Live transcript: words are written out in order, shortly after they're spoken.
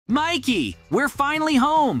Mikey, we're finally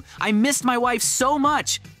home. I missed my wife so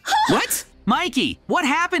much. What? Mikey, what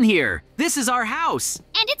happened here? This is our house.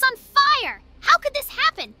 And it's on fire! How could this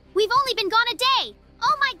happen? We've only been gone a day.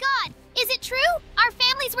 Oh my God! Is it true? Our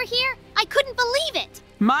families were here? I couldn't believe it!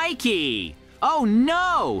 Mikey! Oh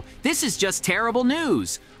no! This is just terrible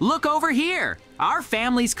news. Look over here. Our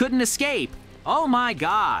families couldn't escape. Oh my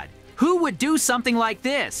God! Who would do something like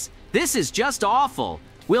this? This is just awful.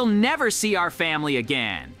 We'll never see our family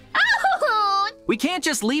again. Oh! We can't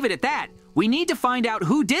just leave it at that. We need to find out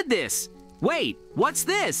who did this. Wait, what's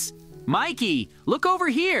this? Mikey, look over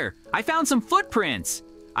here. I found some footprints.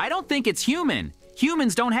 I don't think it's human.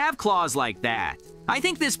 Humans don't have claws like that. I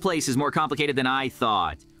think this place is more complicated than I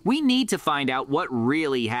thought. We need to find out what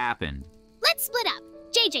really happened. Let's split up.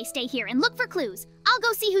 JJ, stay here and look for clues. I'll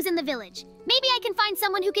go see who's in the village. Maybe I can find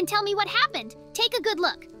someone who can tell me what happened. Take a good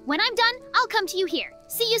look. When I'm done, I'll come to you here.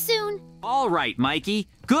 See you soon. All right, Mikey.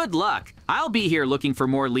 Good luck. I'll be here looking for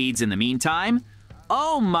more leads in the meantime.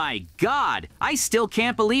 Oh my God, I still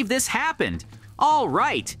can't believe this happened. All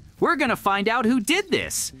right, we're gonna find out who did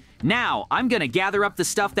this. Now, I'm gonna gather up the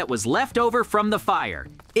stuff that was left over from the fire.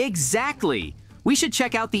 Exactly. We should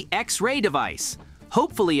check out the X-ray device.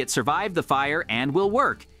 Hopefully it survived the fire and will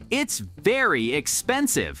work. It's very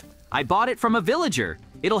expensive. I bought it from a villager.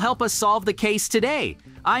 It'll help us solve the case today.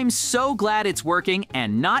 I'm so glad it's working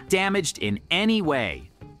and not damaged in any way.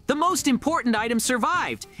 The most important item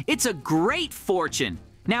survived. It's a great fortune.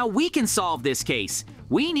 Now we can solve this case.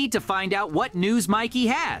 We need to find out what news Mikey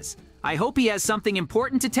has. I hope he has something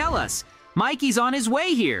important to tell us. Mikey's on his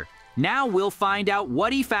way here. Now we'll find out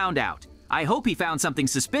what he found out. I hope he found something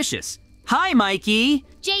suspicious. Hi, Mikey.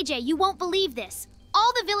 JJ, you won't believe this.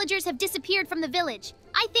 All the villagers have disappeared from the village.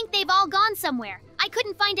 I think they've all gone somewhere. I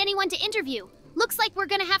couldn't find anyone to interview. Looks like we're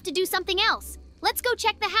gonna have to do something else. Let's go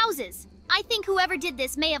check the houses. I think whoever did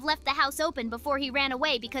this may have left the house open before he ran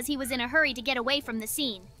away because he was in a hurry to get away from the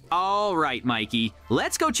scene. All right, Mikey.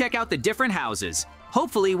 Let's go check out the different houses.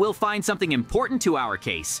 Hopefully we'll find something important to our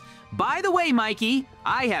case. By the way, Mikey,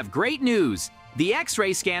 I have great news. The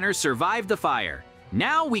X-ray scanner survived the fire.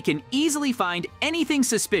 Now we can easily find anything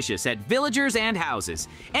suspicious at villagers and houses.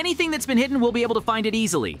 Anything that's been hidden, we'll be able to find it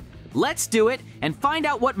easily. Let's do it and find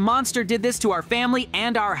out what monster did this to our family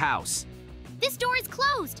and our house. This door is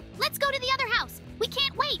closed. Let's go to the other house. We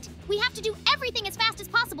can't wait. We have to do everything as fast as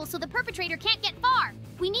possible so the perpetrator can't get far.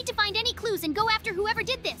 We need to find any clues and go after whoever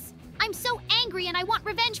did this. I'm so angry and I want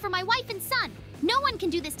revenge for my wife and son. No one can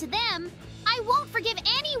do this to them. I won't forgive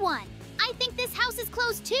anyone. I think this house is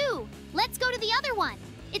closed too. Let's go to the other one.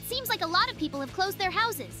 It seems like a lot of people have closed their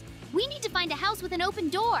houses. We need to find a house with an open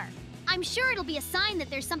door. I'm sure it'll be a sign that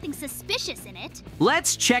there's something suspicious in it.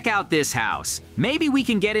 Let's check out this house. Maybe we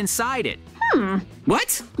can get inside it.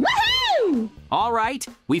 What? Woohoo! All right,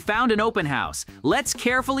 we found an open house. Let's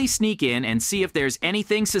carefully sneak in and see if there's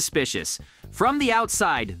anything suspicious. From the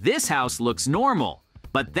outside, this house looks normal.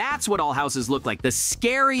 But that's what all houses look like. The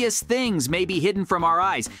scariest things may be hidden from our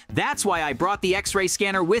eyes. That's why I brought the X-ray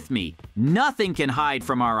scanner with me. Nothing can hide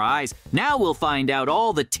from our eyes. Now we'll find out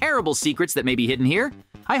all the terrible secrets that may be hidden here.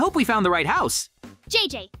 I hope we found the right house.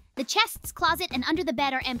 JJ, the chests, closet, and under the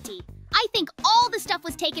bed are empty. I think all the stuff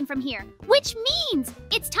was taken from here, which means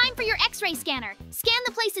it's time for your X-ray scanner. Scan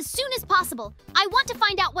the place as soon as possible. I want to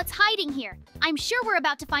find out what's hiding here. I'm sure we're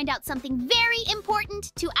about to find out something very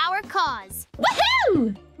important to our cause.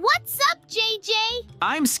 Woohoo! What's up, JJ?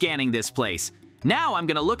 I'm scanning this place. Now I'm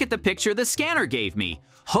gonna look at the picture the scanner gave me.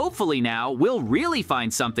 Hopefully now we'll really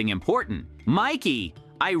find something important. Mikey,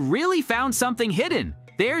 I really found something hidden.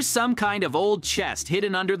 There's some kind of old chest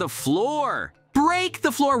hidden under the floor. Break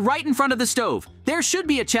the floor right in front of the stove. There should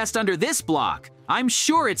be a chest under this block. I'm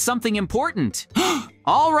sure it's something important.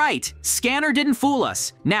 All right, scanner didn't fool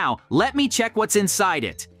us. Now, let me check what's inside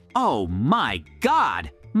it. Oh my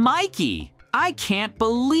God, Mikey, I can't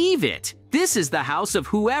believe it. This is the house of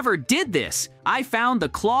whoever did this. I found the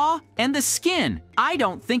claw and the skin. I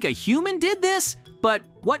don't think a human did this, but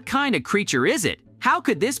what kind of creature is it? How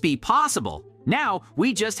could this be possible? Now,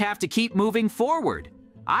 we just have to keep moving forward.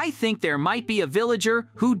 I think there might be a villager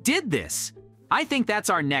who did this. I think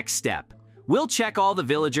that's our next step. We'll check all the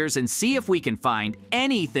villagers and see if we can find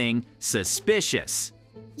anything suspicious.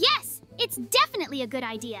 Yes, it's definitely a good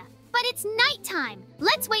idea. But it's nighttime.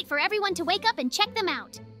 Let's wait for everyone to wake up and check them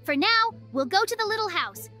out. For now, we'll go to the little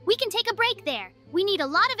house. We can take a break there. We need a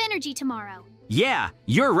lot of energy tomorrow. Yeah,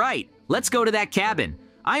 you're right. Let's go to that cabin.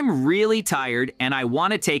 I'm really tired and I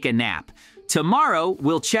want to take a nap. Tomorrow,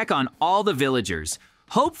 we'll check on all the villagers.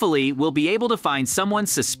 Hopefully, we'll be able to find someone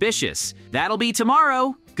suspicious. That'll be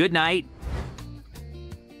tomorrow. Good night.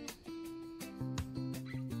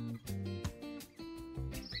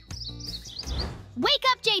 Wake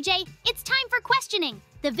up, JJ! It's time for questioning!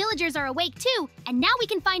 The villagers are awake too, and now we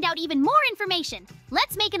can find out even more information.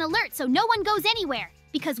 Let's make an alert so no one goes anywhere,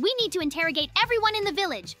 because we need to interrogate everyone in the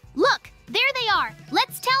village. Look, there they are!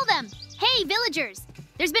 Let's tell them! Hey, villagers!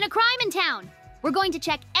 There's been a crime in town. We're going to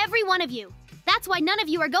check every one of you. That's why none of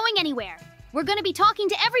you are going anywhere. We're going to be talking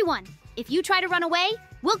to everyone. If you try to run away,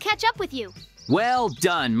 we'll catch up with you. Well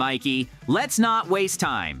done, Mikey. Let's not waste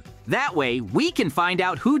time. That way, we can find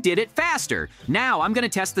out who did it faster. Now I'm gonna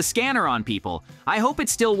test the scanner on people. I hope it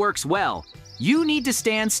still works well. You need to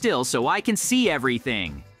stand still so I can see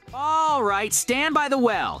everything. All right, stand by the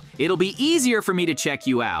well. It'll be easier for me to check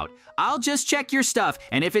you out. I'll just check your stuff,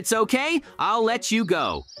 and if it's okay, I'll let you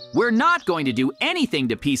go. We're not going to do anything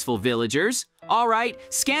to peaceful villagers. All right,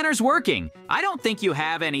 scanner's working. I don't think you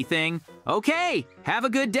have anything. Okay, have a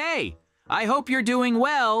good day. I hope you're doing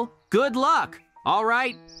well. Good luck. All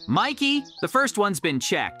right, Mikey, the first one's been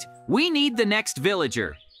checked. We need the next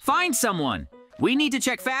villager. Find someone. We need to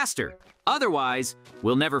check faster. Otherwise,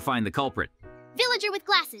 we'll never find the culprit. Villager with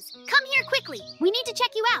glasses, come here quickly. We need to check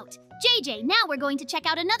you out. JJ, now we're going to check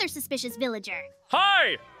out another suspicious villager.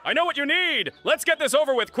 Hi! I know what you need. Let's get this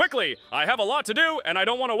over with quickly. I have a lot to do, and I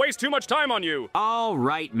don't want to waste too much time on you. All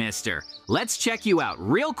right, mister. Let's check you out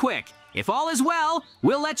real quick. If all is well,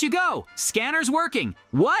 we'll let you go. Scanner's working.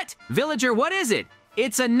 What? Villager, what is it?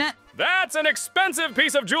 It's a net. That's an expensive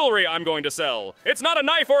piece of jewelry I'm going to sell. It's not a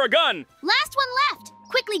knife or a gun. Last one left.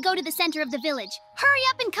 Quickly go to the center of the village. Hurry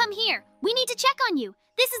up and come here. We need to check on you.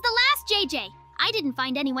 This is the last JJ. I didn't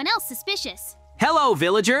find anyone else suspicious. Hello,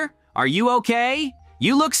 villager. Are you okay?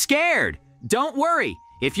 You look scared. Don't worry.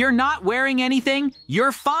 If you're not wearing anything,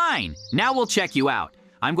 you're fine. Now we'll check you out.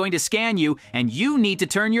 I'm going to scan you, and you need to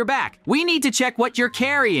turn your back. We need to check what you're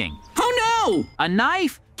carrying. Oh no! A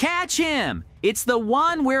knife? Catch him! It's the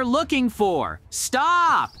one we're looking for.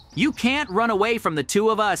 Stop! You can't run away from the two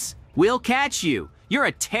of us. We'll catch you. You're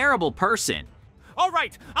a terrible person. All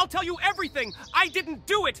right, I'll tell you everything. I didn't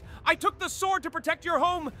do it. I took the sword to protect your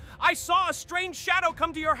home. I saw a strange shadow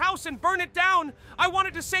come to your house and burn it down. I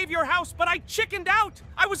wanted to save your house, but I chickened out.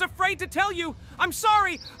 I was afraid to tell you. I'm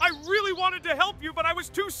sorry. I really wanted to help you, but I was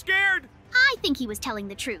too scared. I think he was telling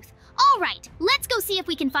the truth. All right, let's go see if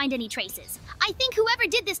we can find any traces. I think whoever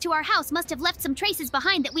did this to our house must have left some traces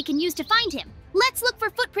behind that we can use to find him. Let's look for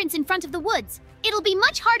footprints in front of the woods. It'll be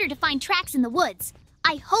much harder to find tracks in the woods.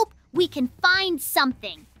 I hope we can find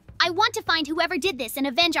something. I want to find whoever did this and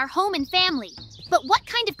avenge our home and family. But what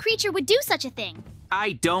kind of creature would do such a thing?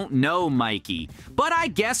 I don't know, Mikey, but I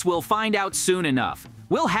guess we'll find out soon enough.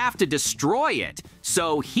 We'll have to destroy it,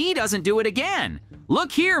 so he doesn't do it again.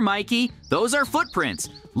 Look here, Mikey. Those are footprints.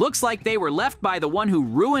 Looks like they were left by the one who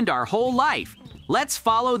ruined our whole life. Let's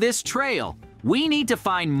follow this trail. We need to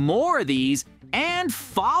find more of these and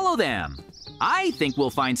follow them. I think we'll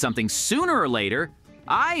find something sooner or later.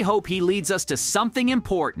 I hope he leads us to something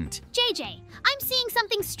important. JJ, I'm seeing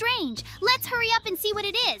something strange. Let's hurry up and see what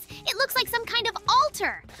it is. It looks like some kind of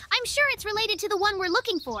altar. I'm sure it's related to the one we're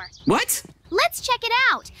looking for. What? Let's check it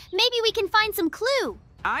out. Maybe we can find some clue.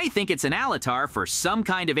 I think it's an altar for some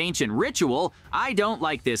kind of ancient ritual. I don't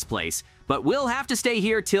like this place, but we'll have to stay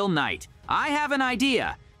here till night. I have an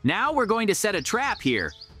idea. Now we're going to set a trap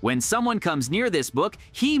here. When someone comes near this book,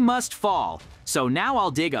 he must fall. So now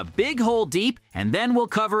I'll dig a big hole deep, and then we'll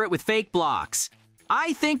cover it with fake blocks.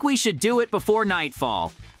 I think we should do it before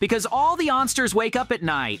nightfall, because all the onsters wake up at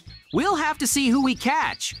night. We'll have to see who we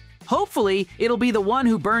catch. Hopefully, it'll be the one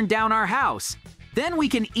who burned down our house. Then we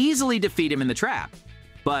can easily defeat him in the trap.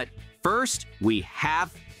 But first, we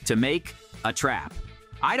have to make a trap.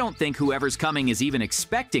 I don't think whoever's coming is even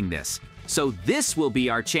expecting this, so this will be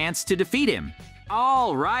our chance to defeat him.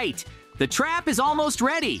 All right, the trap is almost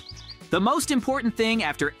ready. The most important thing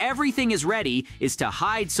after everything is ready is to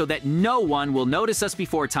hide so that no one will notice us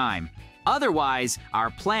before time. Otherwise,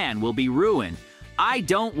 our plan will be ruined. I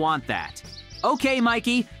don't want that. Okay,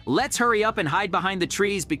 Mikey, let's hurry up and hide behind the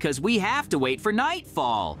trees because we have to wait for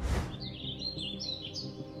nightfall.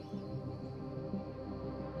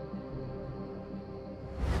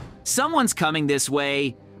 Someone's coming this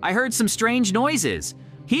way. I heard some strange noises.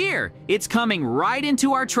 Here, it's coming right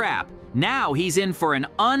into our trap. Now he's in for an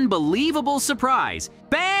unbelievable surprise.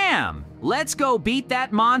 Bam! Let's go beat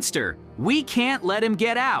that monster. We can't let him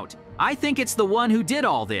get out. I think it's the one who did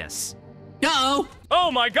all this. Uh-oh!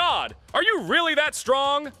 Oh my God! Are you really that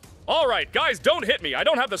strong? All right, guys, don't hit me. I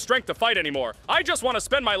don't have the strength to fight anymore. I just want to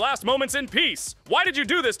spend my last moments in peace. Why did you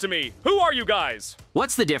do this to me? Who are you guys?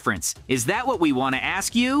 What's the difference? Is that what we want to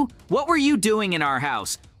ask you? What were you doing in our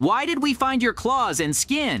house? Why did we find your claws and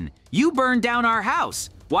skin? You burned down our house.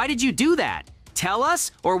 Why did you do that? tell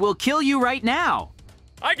us, or we'll kill you right now.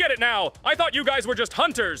 I get it now. I thought you guys were just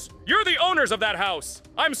hunters. You're the owners of that house.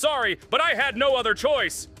 I'm sorry, but I had no other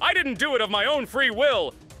choice. I didn't do it of my own free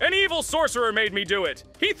will. An evil sorcerer made me do it.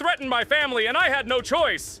 He threatened my family and I had no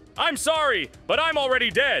choice. I'm sorry, but I'm already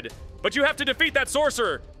dead. But you have to defeat that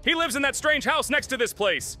sorcerer. He lives in that strange house next to this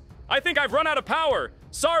place. I think I've run out of power.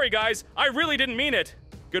 Sorry, guys. I really didn't mean it.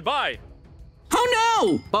 Goodbye. Oh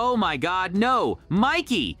no! Oh my god, no!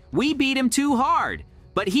 Mikey! We beat him too hard.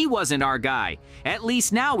 But he wasn't our guy. At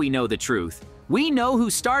least now we know the truth. We know who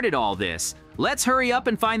started all this. Let's hurry up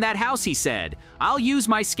and find that house, he said. I'll use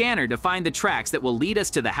my scanner to find the tracks that will lead us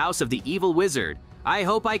to the house of the evil wizard. I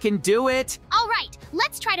hope I can do it. All right,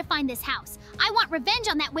 let's try to find this house. I want revenge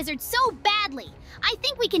on that wizard so badly. I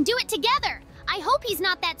think we can do it together. I hope he's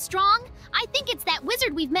not that strong. I think it's that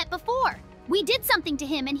wizard we've met before. We did something to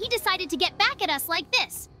him and he decided to get back at us like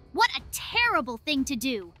this. What a terrible thing to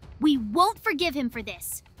do. We won't forgive him for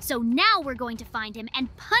this. So now we're going to find him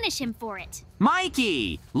and punish him for it.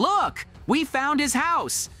 Mikey, look! We found his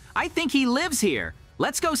house. I think he lives here.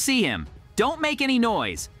 Let's go see him. Don't make any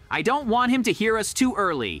noise. I don't want him to hear us too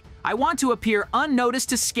early. I want to appear unnoticed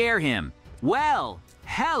to scare him. Well,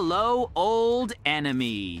 hello, old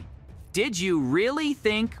enemy. Did you really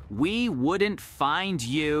think we wouldn't find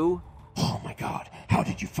you? Oh my god, how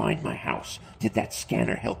did you find my house? Did that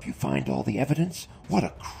scanner help you find all the evidence? What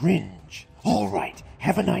a cringe. All right,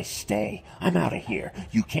 have a nice stay. I'm out of here.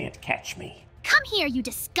 You can't catch me. Come here, you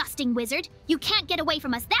disgusting wizard. You can't get away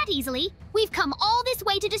from us that easily. We've come all this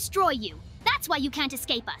way to destroy you. That's why you can't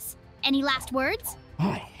escape us. Any last words?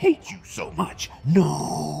 I hate you so much.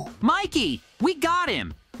 No. Mikey, we got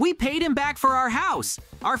him. We paid him back for our house.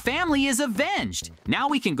 Our family is avenged. Now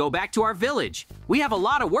we can go back to our village. We have a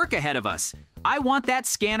lot of work ahead of us. I want that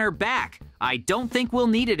scanner back. I don't think we'll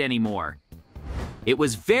need it anymore. It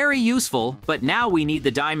was very useful, but now we need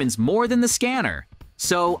the diamonds more than the scanner.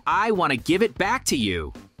 So I want to give it back to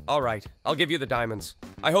you. All right, I'll give you the diamonds.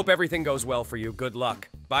 I hope everything goes well for you. Good luck.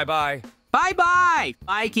 Bye-bye. Bye-bye,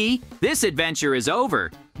 Mikey. This adventure is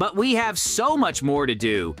over, but we have so much more to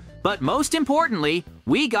do. But most importantly,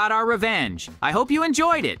 we got our revenge. I hope you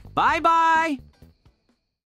enjoyed it. Bye-bye.